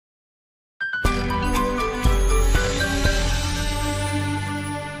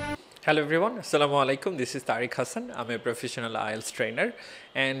Hello everyone, Assalamu alaikum. This is Tariq Hassan. I'm a professional IELTS trainer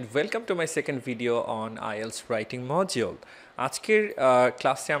and welcome to my second video on IELTS writing module. আজকের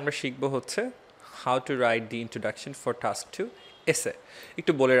ক্লাসে আমরা শিখব হচ্ছে how to write the introduction for task 2 essay.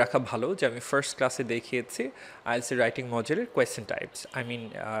 একটু বলে রাখা ভালো যে আমি ফার্স্ট ক্লাসে দেখিয়েছি IELTS এর রাইটিং মডিউলের কোয়েশ্চেন টাইপস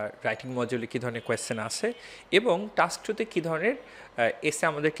রাইটিং মডিউলে কী ধরনের কোয়েশ্চেন আসে এবং টাস্ক 2তে কী ধরনের এসে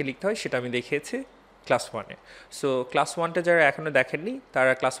আমাদেরকে লিখতে হয় সেটা আমি দেখিয়েছি ক্লাস 1-এ। সো ক্লাস 1টা যারা এখনও দেখেননি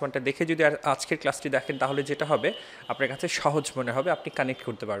তারা ক্লাস 1টা দেখে যদি আজকের ক্লাসটি দেখেন তাহলে যেটা হবে আপনার কাছে সহজ মনে হবে, আপনি কানেক্ট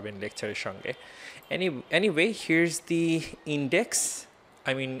করতে পারবেন লেকচারের সঙ্গে। এনিওয়ে হিয়ার্স দি ইন্ডেক্স,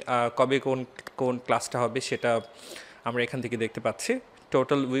 কবে কোন ক্লাসটা হবে সেটা আমরা এখান থেকে দেখতে পাচ্ছি।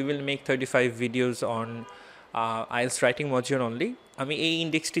 Total we will make 35 videos on IELTS writing module only. আমি এই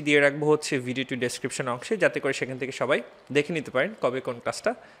ইন্ডেক্সটি দিয়ে রাখবো হচ্ছে ভিডিও টু ডেসক্রিপশন অংশে, যাতে করে সেখান থেকে সবাই দেখে নিতে পারেন কবে কোন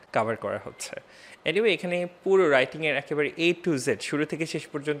ক্লাসটা কভার করা হচ্ছে। এনিওয়ে এখানে পুরো রাইটিংয়ের একেবারে A to Z শুরু থেকে শেষ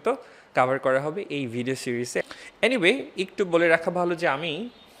পর্যন্ত কভার করা হবে এই ভিডিও সিরিজে। এনিওয়ে একটু বলে রাখা ভালো যে আমি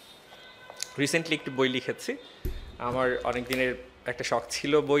রিসেন্টলি একটু বই লিখেছি। আমার অনেক দিনের একটা শখ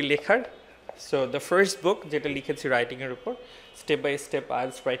ছিল বই লেখার। সো দ্য ফার্স্ট বুক যেটা লিখেছি রাইটিংয়ের উপর, step by step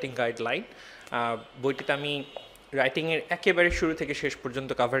IELTS writing guideline, বইটিতে আমি রাইটিংয়ের একেবারে শুরু থেকে শেষ পর্যন্ত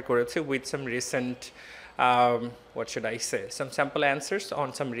কভার করেছি with some recent what should I say, some sample answers on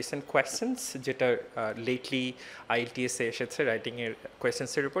some recent questions যেটা লেটলি IELTS-এ এসেছে রাইটিংয়ের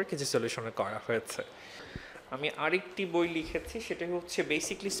কোয়েশ্চেন্সের উপর কিছু সলিউশন করা হয়েছে। আমি আরেকটি বই লিখেছি, সেটা হচ্ছে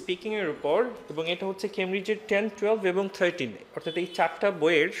বেসিকলি স্পিকিংয়ের উপর, এবং এটা হচ্ছে কেমব্রিজের 10, 12 এবং 13, অর্থাৎ এই 4টা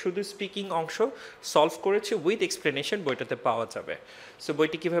বইয়ের শুধু স্পিকিং অংশ সলভ করেছে উইথ এক্সপ্লেনেশন বইটাতে পাওয়া যাবে। সো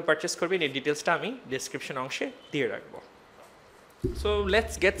বইটি কীভাবে পারচেস করবেন এই ডিটেলসটা আমি ডেসক্রিপশন অংশে দিয়ে রাখবো। So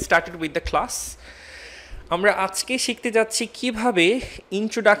let's get started with the class. আমরা আজকে শিখতে যাচ্ছি কিভাবে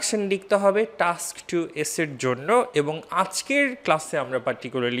ইন্ট্রোডাকশন লিখতে হবে টাস্ক 2 এসের জন্য, এবং আজকের ক্লাসে আমরা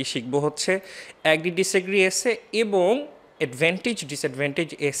পার্টিকুলারলি শিখব হচ্ছে অ্যাগ্রি ডিসএগ্রি এসে এবং অ্যাডভান্টেজ ডিসঅ্যাডভান্টেজ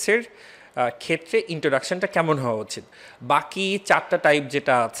এসের ক্ষেত্রে ইন্ট্রোডাকশনটা কেমন হওয়া উচিত। বাকি 4টা টাইপ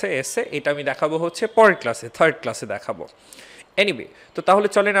যেটা আছে এসে, এটা আমি দেখাবো হচ্ছে পরের ক্লাসে, থার্ড ক্লাসে দেখাবো। এনিওয়ে, তো তাহলে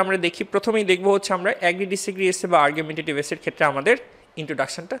চলেন আমরা দেখি। প্রথমেই দেখবো হচ্ছে আমরা অ্যাগ্রি ডিসএগ্রি এসে বা আর্গুমেন্টেটিভ এসের ক্ষেত্রে আমাদের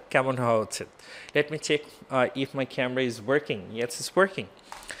ইন্ট্রোডাকশনটা কেমন হওয়া উচিত। Let me check if my camera is working. Yes, is working.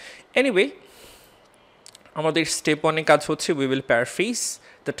 Anyway, আমাদের স্টেপ 1-এ কাজ হচ্ছে we will paraphrase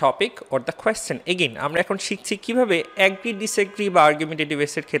the topic or the question. Again আমরা এখন শিখছি কীভাবে অ্যাগ্রি ডিসএগ্রি বা আর্গুমেন্টেটিভ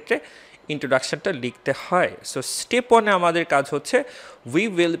এসের ক্ষেত্রে ইন্ট্রোডাকশনটা লিখতে হয়। সো স্টেপ 1-এ আমাদের কাজ হচ্ছে we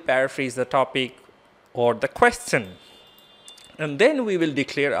will paraphrase the topic or the question and then we will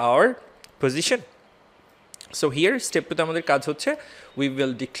declare our position. So here step 2-তে আমাদের কাজ হচ্ছে we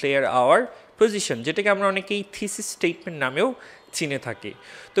will declare our position, যেটাকে আমরা অনেকেই thesis statement নামেও চিনে থাকি।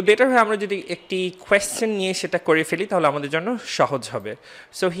 তো বেটার হয় আমরা যদি একটি কোয়েশ্চেন নিয়ে সেটা করে ফেলি তাহলে আমাদের জন্য সহজ হবে।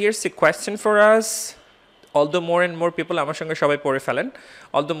 So here's a question for us. Although more and more people, আমার সঙ্গে সবাই পড়ে ফেলেন,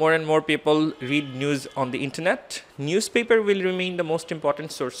 although more and more people read news on the internet, newspaper will remain the most important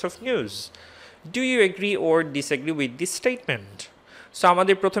source of news. Do you agree or disagree with this statement? So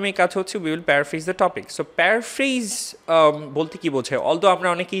আমাদের প্রথমেই কাজ হচ্ছে we will paraphrase the topic. So paraphrase বলতে কী বোঝায়, although আমরা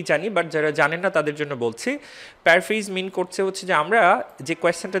অনেকেই জানি, but যারা জানেন না তাদের জন্য বলছি। প্যারাফ্রেজ মিন করছে হচ্ছে যে আমরা যে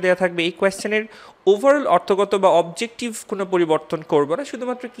কোয়েশ্চেনটা দেওয়া থাকবে এই কোয়েশ্চেনের ওভারঅল অর্থগত বা অবজেক্টিভ কোনো পরিবর্তন করব না,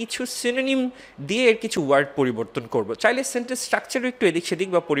 শুধুমাত্র কিছু সিনোনিম দিয়ে এর কিছু ওয়ার্ড পরিবর্তন করব। চাইলে সেন্টেন্স স্ট্রাকচারও একটু এদিক সেদিক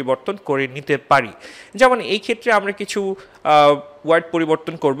বা পরিবর্তন করে নিতে পারি। যেমন এই ক্ষেত্রে আমরা কিছু ওয়ার্ড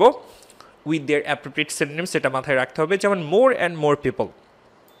পরিবর্তন করব with their appropriate synonyms, সেটা মাথায় রাখতে হবে। যেমন more and more people।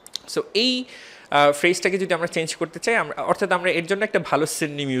 So এই ফ্রেজটাকে যদি আমরা চেঞ্জ করতে চাই, অর্থাৎ আমরা এর জন্য একটা ভালো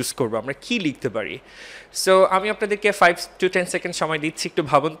সিনোনিম ইউজ করবো। আমরা কি লিখতে পারি? সো আমি আপনাদেরকে 5 to 10 সেকেন্ড সময় দিচ্ছি, একটু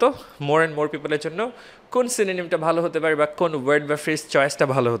ভাবুন তো মোর অ্যান্ড মোর পিপলের জন্য কোন সিনোনিমটা ভালো হতে পারে বা কোন ওয়ার্ড বা ফ্রেজ চয়েসটা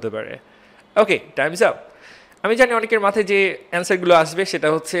ভালো হতে পারে। ওকে, টাইমস আপ। আমি জানি অনেকের মাথায় যে অ্যান্সারগুলো আসবে সেটা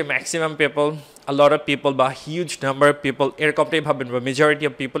হচ্ছে maximum people, a lot of people বা হিউজ নাম্বার অফ পিপল, এরকমটাই ভাববেন, বা মেজরিটি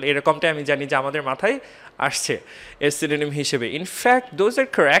অফ পিপল, এরকমটাই আমি জানি যে আমাদের মাথায় আসছে এর সিনোনিম হিসেবে। In fact those are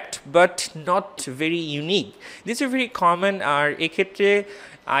correct but not very unique, this are very common. আর এক্ষেত্রে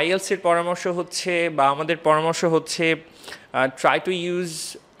IELTS-এর পরামর্শ হচ্ছে বা আমাদের পরামর্শ হচ্ছে try to use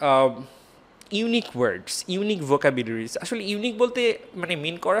unique words, unique vocabularies. আসলে ইউনিক বলতে মানে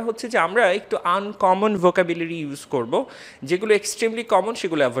মিন করা হচ্ছে যে আমরা একটু আনকমন ভোকাবুলারি ইউজ করব, যেগুলো এক্সট্রিমলি কমন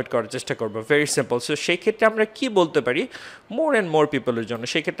সেগুলো অ্যাভয়েড করার চেষ্টা করবো। Very simple. সো সেই ক্ষেত্রে আমরা কি বলতে পারি মোর অ্যান্ড মোর পিপলের জন্য?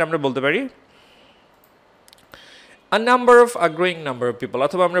 সেই ক্ষেত্রে আমরা বলতে পারি আ number of a growing number of people,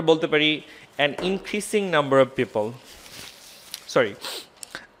 অথবা আমরা বলতে পারি an increasing number of people. Sorry,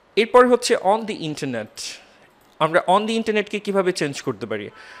 এরপর হচ্ছে অন দি ইন্টারনেট। আমরা অন দি ইন্টারনেটকে কীভাবে চেঞ্জ করতে পারি?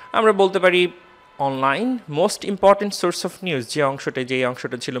 আমরা বলতে পারি online most important source of news, যে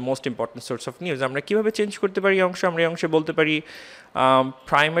অংশটা ছিল most important source of news, আমরা কীভাবে চেঞ্জ করতে পারি এই অংশ? আমরা এই অংশে বলতে পারি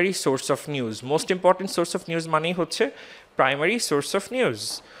primary source of news. Most important source of news মানেই হচ্ছে primary source of news.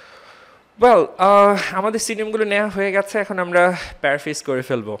 Well, আমাদের সিনিয়মগুলো নেওয়া হয়ে গেছে, এখন আমরা প্যারাফ্রেজ করে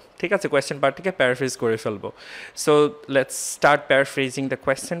ফেলবো। ঠিক আছে, কোয়েশ্চেন পার্টটিকে প্যারাফ্রেজ করে ফেলবো। So let's start paraphrasing the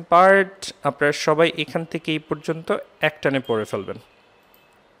question part. আপনারা সবাই এখান থেকে এই পর্যন্ত একটানে পড়ে ফেলবেন,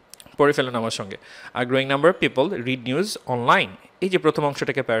 পড়ে ফেলেন আমার সঙ্গে। আর growing number of people read news online, এই যে প্রথম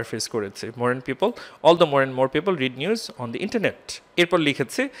অংশটাকে প্যারাফ্রেজ করেছে। More and people, all the more and more people read news on the internet. এরপর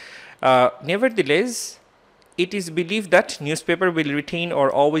লিখেছে নেভারদিলেস it is believed that newspaper will retain or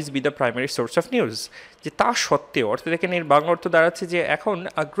always be the primary source of news, যে তা সত্ত্বেও, অর্থাৎ এখানে এর বাংলা অর্থ দাঁড়াচ্ছে যে এখন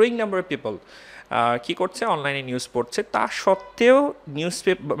গ্রোয়িং নাম্বার অফ পিপল কী করছে, অনলাইনে নিউজ পড়ছে, তা সত্ত্বেও নিউজ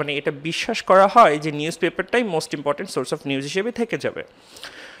পেপার, মানে এটা বিশ্বাস করা হয় যে news পেপারটাই most important source of news হিসেবে থেকে যাবে।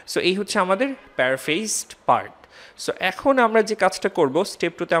 সো এই হচ্ছে আমাদের প্যারাফ্রেজড পার্ট। সো এখন আমরা যে কাজটা করব,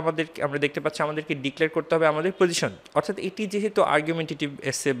 স্টেপ টুতে আমরা দেখতে পাচ্ছি আমাদেরকে ডিক্লেয়ার করতে হবে আমাদের পজিশন, অর্থাৎ এটি যেহেতু আর্গুমেন্টেটিভ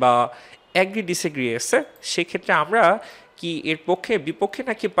এসে বা অ্যাগ্রি ডিসএগ্রি এসে, সেক্ষেত্রে আমরা কি এর পক্ষে বিপক্ষে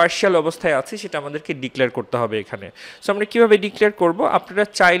নাকি পার্শিয়াল অবস্থায় আছি সেটা আমাদেরকে ডিক্লেয়ার করতে হবে এখানে। সো আমরা কীভাবে ডিক্লেয়ার করব? আপনারা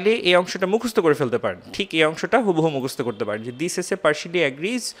চাইলে এই অংশটা মুখস্থ করে ফেলতে পারেন, ঠিক এই অংশটা হুবহু মুখস্থ করতে পারেন যে দিস এসে partially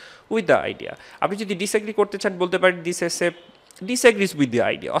agrees with the idea. আপনি যদি ডিসএগ্রি করতে চান বলতে পারেন দিস এসে disagrees with the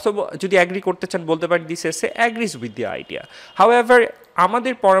idea, অথবা যদি অ্যাগ্রি করতে চান বলতে পারেন দিস এসে agrees with the idea. However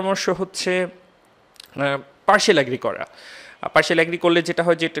আমাদের পরামর্শ হচ্ছে পার্শিয়াল অ্যাগ্রি করা। পার্শিয়াল অ্যাগ্রি করলে যেটা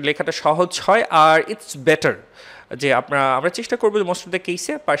হয় যে লেখাটা সহজ হয়, আর ইটস বেটার যে আমরা চেষ্টা করবো মোস্ট অফ দ্য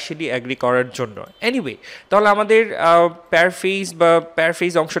কেসে পার্শিয়ালি অ্যাগ্রি করার জন্য। এনিওয়ে, তাহলে আমাদের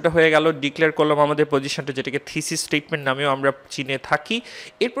প্যারাফ্রেজ অংশটা হয়ে গেল, ডিক্লেয়ার করলাম আমাদের পজিশনটা, যেটাকে থিসিস স্টেটমেন্ট নামেও আমরা চিনে থাকি।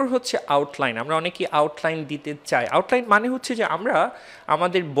 এরপর হচ্ছে আউটলাইন। আমরা অনেকেই আউটলাইন দিতে চাই। আউটলাইন মানে হচ্ছে যে আমরা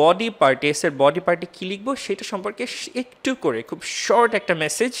আমাদের বডি পার্টে, এসের বডি পার্টে কী লিখবো সেটা সম্পর্কে একটু করে খুব শর্ট একটা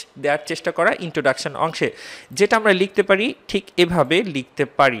মেসেজ দেওয়ার চেষ্টা করা ইন্ট্রোডাকশন অংশে, যেটা আমরা লিখতে পারি ঠিক এভাবে লিখতে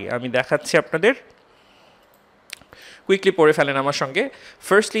পারি। আমি দেখাচ্ছি আপনাদের, কুইকলি পড়ে ফেলেন আমার সঙ্গে।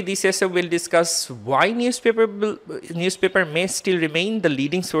 Firstly this essay will discuss why newspaper may still remain the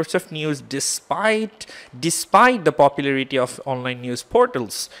leading source of news despite the popularity of online news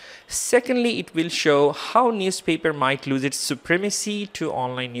portals. Secondly, it will show how newspaper might lose its supremacy to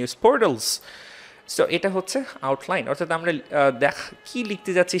online news portals. So এটা হচ্ছে outline, অর্থাৎ আমরা কী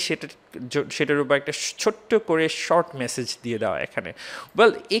লিখতে যাচ্ছি সেটার উপর একটা ছোট্ট করে শর্ট মেসেজ দিয়ে দেওয়া এখানে।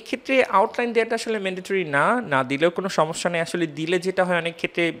 ওয়েল, এক্ষেত্রে আউটলাইন দেওয়াটা আসলে ম্যান্ডেটরি না দিলেও কোনো সমস্যা নেই। আসলে দিলে যেটা হয় অনেক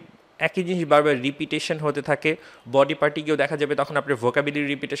ক্ষেত্রে একই জিনিস বারবার রিপিটেশন হতে থাকে, বডি পার্টি গিয়েও দেখা যাবে তখন আপনার ভোকাবুলারি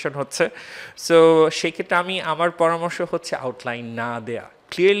রিপিটেশন হচ্ছে। সো সেই ক্ষেত্রে আমার পরামর্শ হচ্ছে আউটলাইন না দেয়া।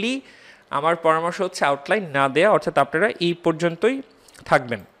 ক্লিয়ারলি আমার পরামর্শ হচ্ছে আউটলাইন না দেয়া, অর্থাৎ আপনারা এই পর্যন্তই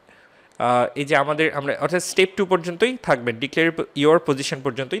থাকবেন, এই যে আমরা অর্থাৎ স্টেপ 2 পর্যন্তই থাকবেন, ডিক্লেয়ার ইওর পজিশন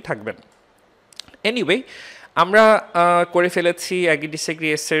পর্যন্তই থাকবেন। এনিওয়ে, আমরা করে ফেলেছি অ্যাগ্রি ডিসএগ্রি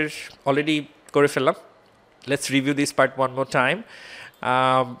এসের, অলরেডি করে ফেললাম। Let's review this part one more time.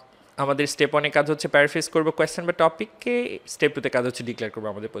 আমাদের স্টেপ 1-এ কাজ হচ্ছে প্যারাফ্রেজ করবো কোয়েশ্চেন বা টপিককে, স্টেপ 2-তে কাজ হচ্ছে ডিক্লেয়ার করবো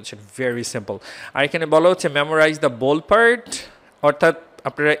আমাদের পজিশন। Very simple. আর এখানে বলা হচ্ছে মেমোরাইজ দ্য বোল্ড পার্ট, অর্থাৎ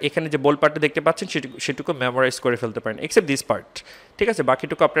আপনারা এখানে যে বোল্ড পার্টটা দেখতে পাচ্ছেন সেটুকু মেমোরাইজ করে ফেলতে পারেন, এক্সেপ্ট দিস পার্ট। ঠিক আছে,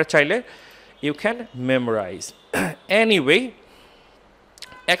 বাকিটুকু আপনারা চাইলে ইউ ক্যান মেমোরাইজ। এনিওয়ে,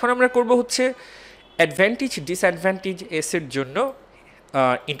 এখন আমরা করব হচ্ছে অ্যাডভান্টেজ ডিসঅ্যাডভান্টেজ এসের জন্য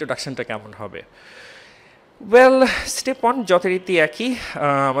ইন্ট্রোডাকশনটা কেমন হবে। ওয়েল, স্টেপ 1 যথারীতি একই,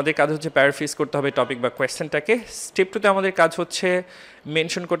 আমাদের কাজ হচ্ছে প্যারাফ্রেজ করতে হবে টপিক বা কোয়েশ্চেনটাকে। স্টেপ 2-তে আমাদের কাজ হচ্ছে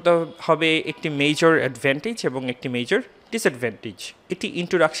মেনশন করতে হবে একটি মেজর অ্যাডভান্টেজ এবং একটি মেজর ডিসঅ্যাডভান্টেজ। এটি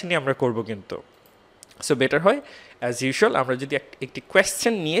ইন্ট্রোডাকশনই আমরা করব কিন্তু। সো বেটার হয় অ্যাজ ইউজুয়াল আমরা যদি একটি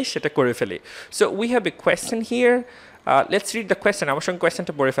কোয়েশ্চেন নিয়ে সেটা করে ফেলি। So we have a question here. Let's read the question. আমার সঙ্গে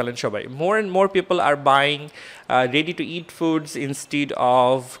কোয়েশ্চেনটা পড়ে ফেলেন সবাই। More and more people R buying ready to it foods instead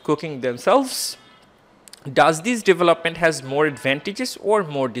of cooking themselves. Does this development has more advantages or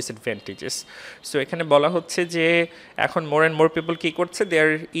more disadvantages? So এখানে বলা হচ্ছে যে এখন more and more people কি করছে, they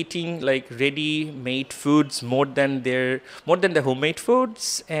are eating like ready made foods more than the homemade foods,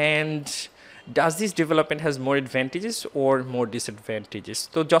 and does this development has more advantages or more disadvantages?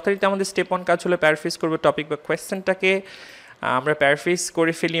 তো যথারীতি আমাদের স্টেপ 1 কাজ হলো প্যারাফ্রেজ করবো টপিক বা কোয়েশ্চেনটাকে। আমরা প্যারাফ্রেজ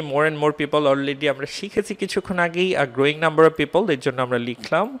করে ফেলি more and more people, already আমরা শিখেছি কিছুক্ষণ আগেই আ গ্রোয়িং নাম্বার অফ পিপল, এর জন্য আমরা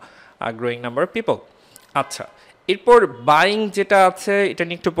লিখলাম আ গ্রোয়িং নাম্বার অফ পিপল। আচ্ছা, এরপর বাইং যেটা আছে এটা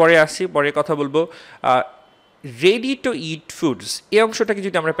নিয়ে একটু পরে আসি, পরে কথা বলবো। রেডি টু ইট ফুডস এই অংশটাকে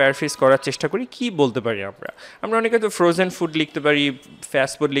যদি আমরা প্যারাফ্রেজ করার চেষ্টা করি কি বলতে পারি আমরা অনেকে তো ফ্রোজেন ফুড লিখতে পারি,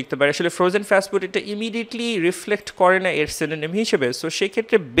 ফাস্ট ফুড লিখতে পারি। আসলে ফ্রোজেন ফাস্ট ফুড এটা ইমিডিয়েটলি রিফ্লেক্ট করে না এর সিনোনিম হিসেবে। সো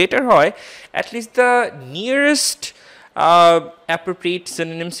সেক্ষেত্রে বেটার হয় at least the nearest appropriate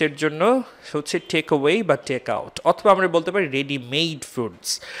synonyms এর জন্য হচ্ছে টেক অ্যাওয়ে বা টেক আউট, অথবা আমরা বলতে পারি ready made foods.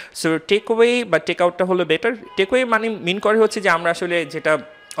 So take away বা টেক আউটটা হলো বেটার। টেক অ্যাওয়ে মানে মিন করে হচ্ছে যে আমরা আসলে যেটা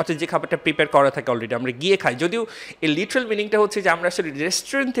অর্থাৎ যে খাবারটা প্রিপেয়ার করা থাকে অলরেডি আমরা গিয়ে খাই, যদিও এর লিটারাল মিনিংটা হচ্ছে যে আমরা আসলে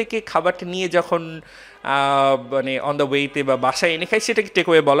রেস্টুরেন্ট থেকে খাবারটা নিয়ে যখন মানে অন দ্য ওয়েতে বা বাসায় এনে খাই সেটাকে টেক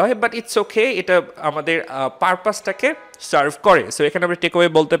অ্যাওয়ে বলা হয়। বাট ইটস ওকে, এটা আমাদের পারপাসটাকে সার্ভ করে। সো এখানে আমরা টেক অ্যাওয়ে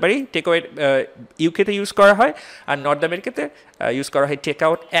বলতে পারি। টেক অ্যাওয়ে ইউকেতে ইউজ করা হয় আর নর্থ আমেরিকাতে ইউজ করা হয় টেক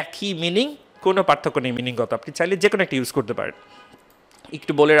আউট। একই মিনিং, কোনো পার্থক্য নেই মিনিংগত, আপনি চাইলে যে কোনো একটা ইউজ করতে পারেন।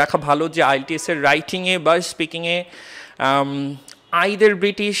 একটু বলে রাখা ভালো যে IELTS এর রাইটিংয়ে বা স্পিকিংয়ে either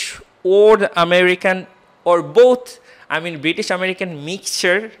British or American or both, I mean British American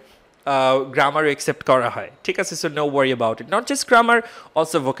mixture grammar accept করা হয়, ঠিক আছে? So no worry about it, not just grammar,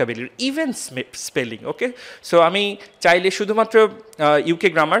 also vocabulary, even spelling, okay? So আমি চাইলে শুধুমাত্র UK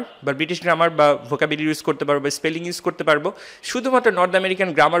গ্রামার বা ব্রিটিশ গ্রামার বা vocabulary use করতে পারবো বা স্পেলিং ইউজ করতে পারবো, শুধুমাত্র নর্থ আমেরিকান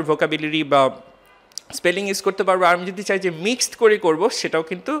গ্রামার, vocabulary বা স্পেলিং ইউজ করতে পারবো। আর আমি যদি চাই যে মিক্সড করে করবো সেটাও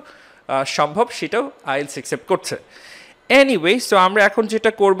কিন্তু সম্ভব, সেটাও IELTS accept করছে। এনিওয়ে, সো আমরা এখন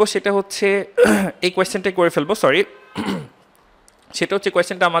যেটা করব সেটা হচ্ছে এই কোয়েশ্চেনটা করে ফেলবো, সরি। সেটা হচ্ছে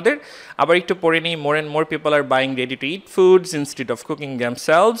কোয়েশ্চেনটা আমাদের আবার একটু পড়ে নিই। More and more people R buying ready to it foods instead of cooking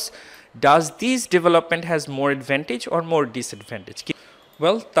themselves. Does this development has more advantage or more disadvantage?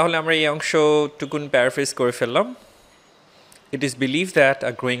 Well, তাহলে আমরা এই অংশটুকুন প্যারাফ্রেজ করে ফেললাম। It is believed that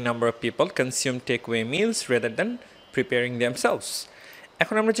a growing number of people consume takeaway meals rather than preparing themselves.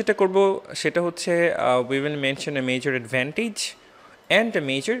 এখন আমরা যেটা করব সেটা হচ্ছে we will mention a major advantage and a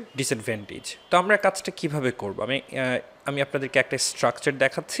major disadvantage. তো আমরা কাজটা কিভাবে করব, আমি আপনাদেরকে একটা স্ট্রাকচার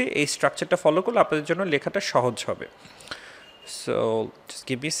দেখাচ্ছি। এই স্ট্রাকচারটা ফলো করলে আপনাদের জন্য লেখাটা সহজ হবে। So just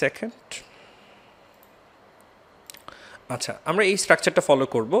give me a second. আচ্ছা, আমরা এই স্ট্রাকচারটা ফলো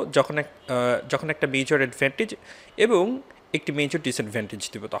করব যখন একটা মেজর অ্যাডভান্টেজ এবং একটি মেজর ডিসঅ্যাডভান্টেজ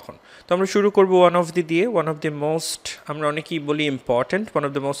দেবো তখন। তো আমরা শুরু করবো ওয়ান অফ দি দিয়ে। ওয়ান অফ দি মোস্ট, আমরা অনেকেই বলি important, one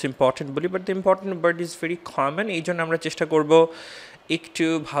of the most important বলি, but the important word is very common. এই জন্য আমরা চেষ্টা করব একটু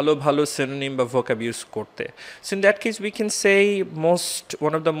ভালো ভালো সিনোনিম বা ভোকাব ইউজ করতে। So in that case we can say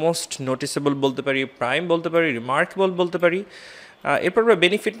one of the most noticeable বলতে পারি, প্রাইম বলতে পারি, রিমার্কেবল বলতে পারি। এরপর আমরা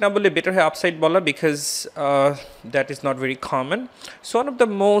বেনিফিট না বলে বেটার হয় আপসাইড বলা, because that is not very common. So one of the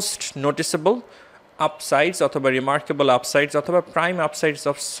most noticeable upsides অথবা remarkable upsides অথবা prime upsides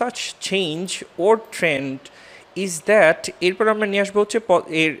of such change or trend is that এরপর আমরা নিয়ে আসবো হচ্ছে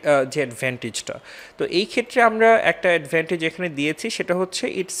এর যে অ্যাডভান্টেজটা। তো এই ক্ষেত্রে আমরা একটা অ্যাডভান্টেজ এখানে দিয়েছি, সেটা হচ্ছে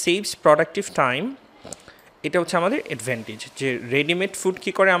ইট সেভস প্রোডাক্টিভ টাইম। এটা হচ্ছে আমাদের অ্যাডভান্টেজ, যে রেডিমেড ফুড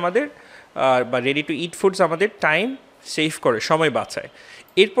কী করে আমাদের বা রেডি টু ইট ফুডস আমাদের টাইম সেভ করে, সময় বাঁচায়।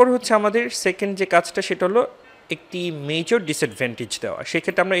 এরপর হচ্ছে আমাদের সেকেন্ড যে কাজটা সেটা হলো একটি মেজর ডিসঅ্যাডভান্টেজ দেওয়া।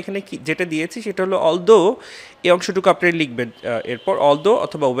 সেক্ষেত্রে আমরা এখানে যেটা দিয়েছি সেটা হলো অলদো, এই অংশটুকু আপনারা লিখবেন, এরপর অলদো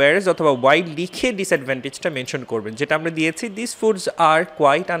অথবা ওয়ারেজ অথবা ওয়াই লিখে ডিসঅ্যাডভান্টেজটা মেনশন করবেন। যেটা আমরা দিয়েছি this foods are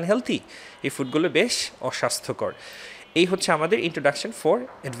quite unhealthy, এই ফুডগুলো বেশ অস্বাস্থ্যকর। এই হচ্ছে আমাদের ইন্ট্রোডাকশন ফর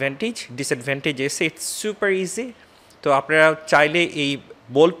অ্যাডভান্টেজ ডিসঅ্যাডভান্টেজ এসে। It's super easy. তো আপনারা চাইলে এই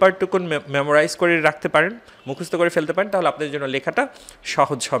বোল্ড পার্টটুকুন মেমোরাইজ করে রাখতে পারেন, মুখস্থ করে ফেলতে পারেন, তাহলে আপনাদের জন্য লেখাটা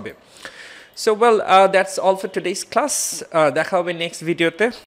সহজ হবে। So well, that's all for today's class. দেখা হবে নেক্সট ভিডিওতে।